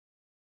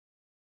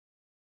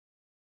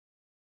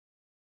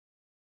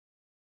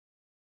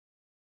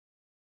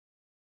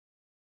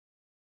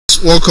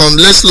welcome.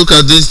 Let's look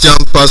at this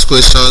JAMB past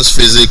questions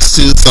physics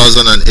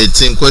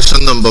 2018 question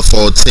number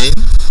 14.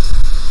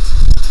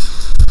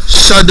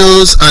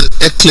 Shadows and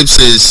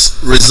eclipses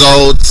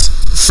result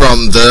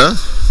from the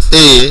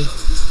A.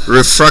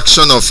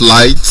 Refraction of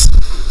light,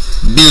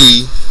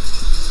 B.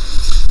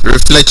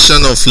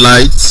 Reflection of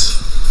light,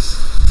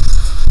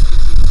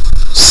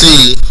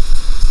 C.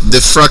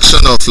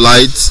 Diffraction of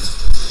light,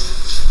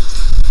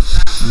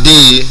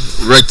 D.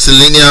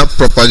 Rectilinear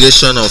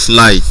propagation of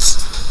light.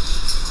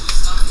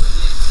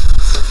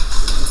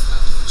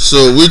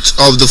 So which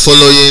of the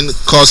following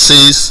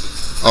causes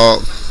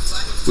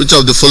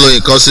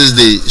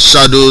the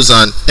shadows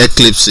and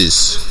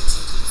eclipses?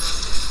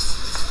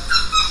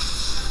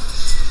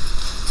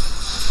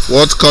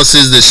 What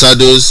causes the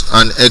shadows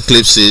and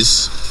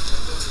eclipses?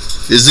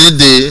 Is it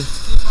the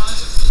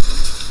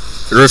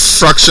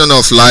refraction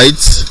of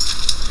light?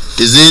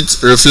 Is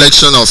it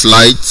reflection of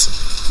light?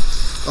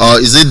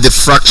 Or is it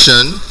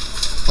diffraction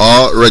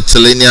or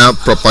rectilinear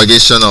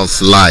propagation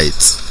of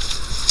light?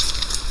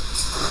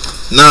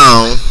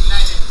 Now,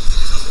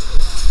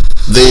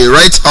 the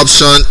right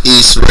option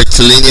is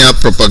rectilinear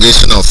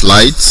propagation of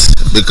light,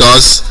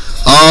 because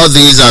all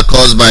these are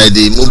caused by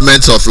the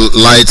movement of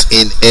light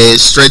in a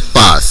straight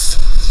path.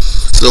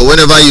 So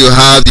whenever you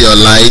have your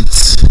light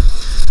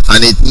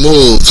and it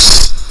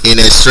moves in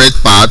a straight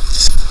path,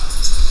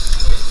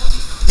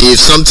 if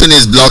something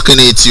is blocking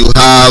it, you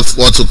have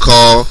what we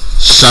call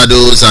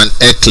shadows and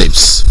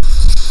eclipse.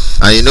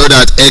 And you know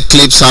that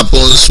eclipse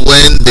happens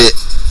when the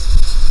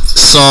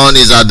sun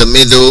is at the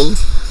middle,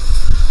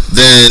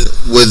 then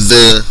with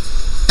the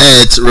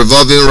earth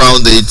revolving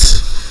around it,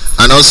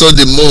 and also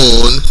the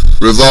moon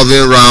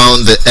revolving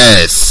around the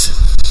earth.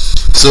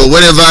 So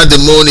whenever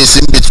the moon is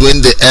in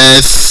between the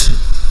earth,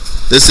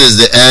 this is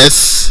the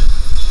earth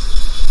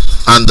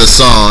and the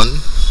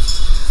sun,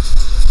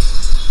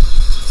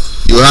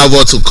 you have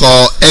what we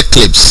call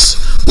eclipse,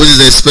 which is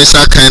a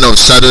special kind of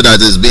shadow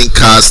that is being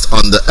cast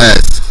on the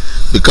earth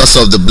because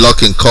of the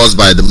blocking caused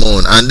by the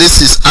moon. And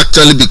this is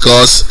actually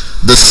because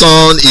the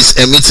sun is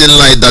emitting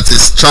light that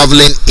is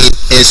traveling in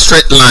a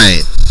straight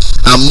line,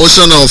 and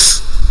motion of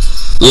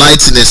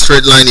light in a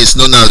straight line is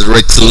known as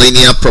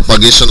rectilinear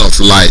propagation of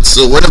light.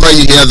 So whenever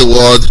you hear the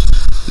word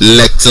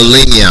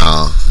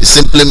rectilinear, it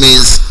simply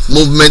means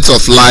movement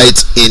of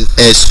light in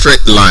a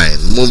straight line,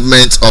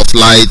 movement of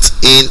light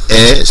in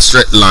a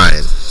straight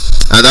line.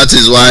 And that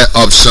is why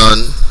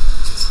option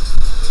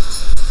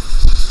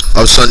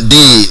D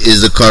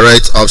is the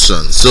correct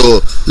option. So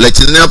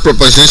rectilinear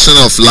propagation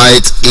of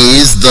light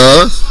is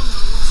the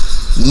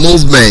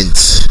movement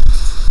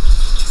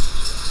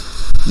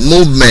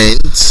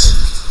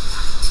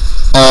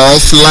of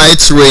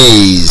light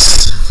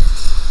rays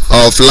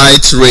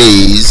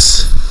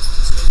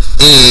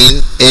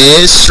in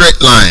a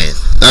straight line.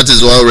 That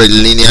is what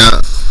rectilinear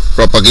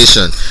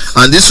propagation.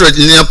 And this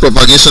rectilinear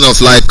propagation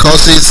of light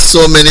causes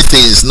so many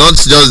things, not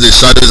just the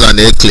shadows and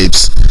the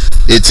eclipse.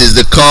 It is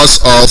the cause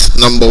of,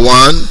 number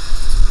one,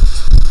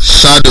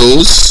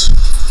 shadows.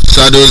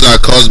 Shadows are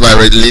caused by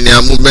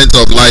rectilinear movement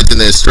of light in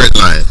a straight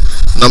line.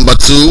 Number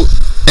two,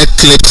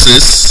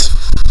 eclipses.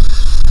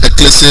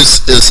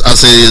 Eclipses is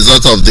as a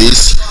result of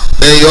this.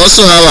 Then you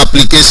also have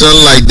application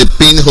like the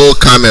pinhole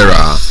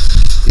camera.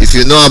 If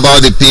you know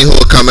about the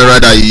pinhole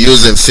camera that you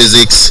use in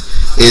physics,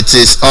 it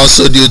is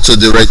also due to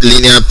the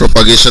rectilinear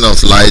propagation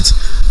of light.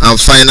 And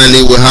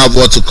finally, we have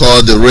what we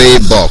call the ray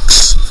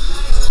box.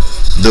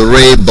 The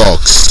ray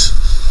box.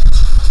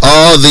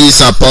 All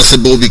these are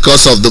possible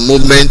because of the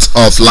movement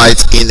of light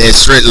in a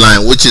straight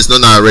line, which is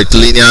known as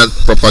rectilinear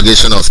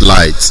propagation of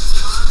light.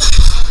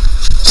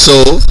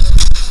 So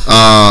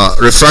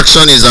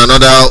refraction is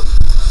another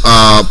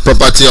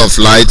property of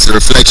light,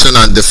 reflection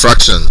and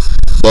diffraction.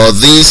 But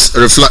this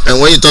and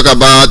when you talk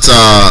about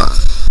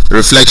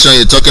reflection,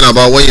 you're talking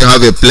about when you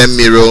have a plane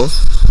mirror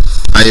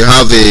and you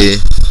have the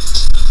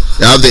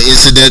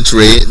incident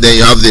ray, then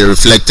you have the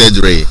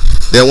reflected ray.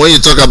 Then when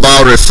you talk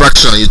about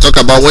refraction, you talk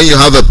about when you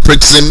have a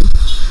prism,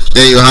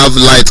 then you have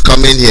light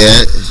coming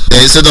here,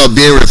 then instead of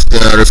being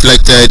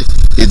reflected,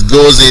 it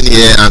goes in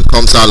here and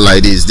comes out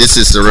like this.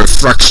 This is the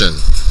refraction.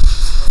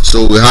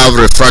 So we have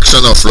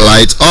refraction of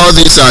light. All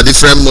these are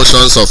different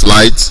motions of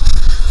light.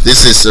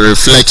 This is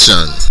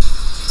reflection.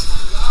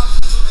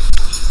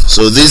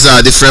 So these are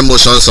different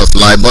motions of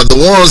light, but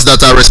the ones that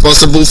are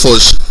responsible for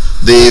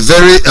the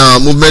very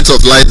movement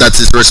of light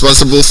that is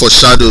responsible for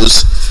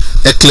shadows,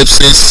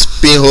 eclipses,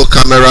 pinhole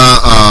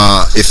camera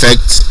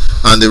effect,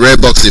 and the ray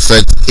box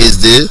effect is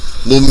the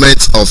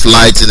movement of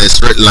light in a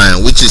straight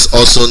line, which is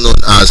also known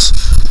as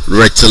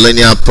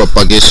rectilinear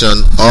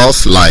propagation of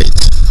light.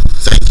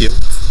 Thank you.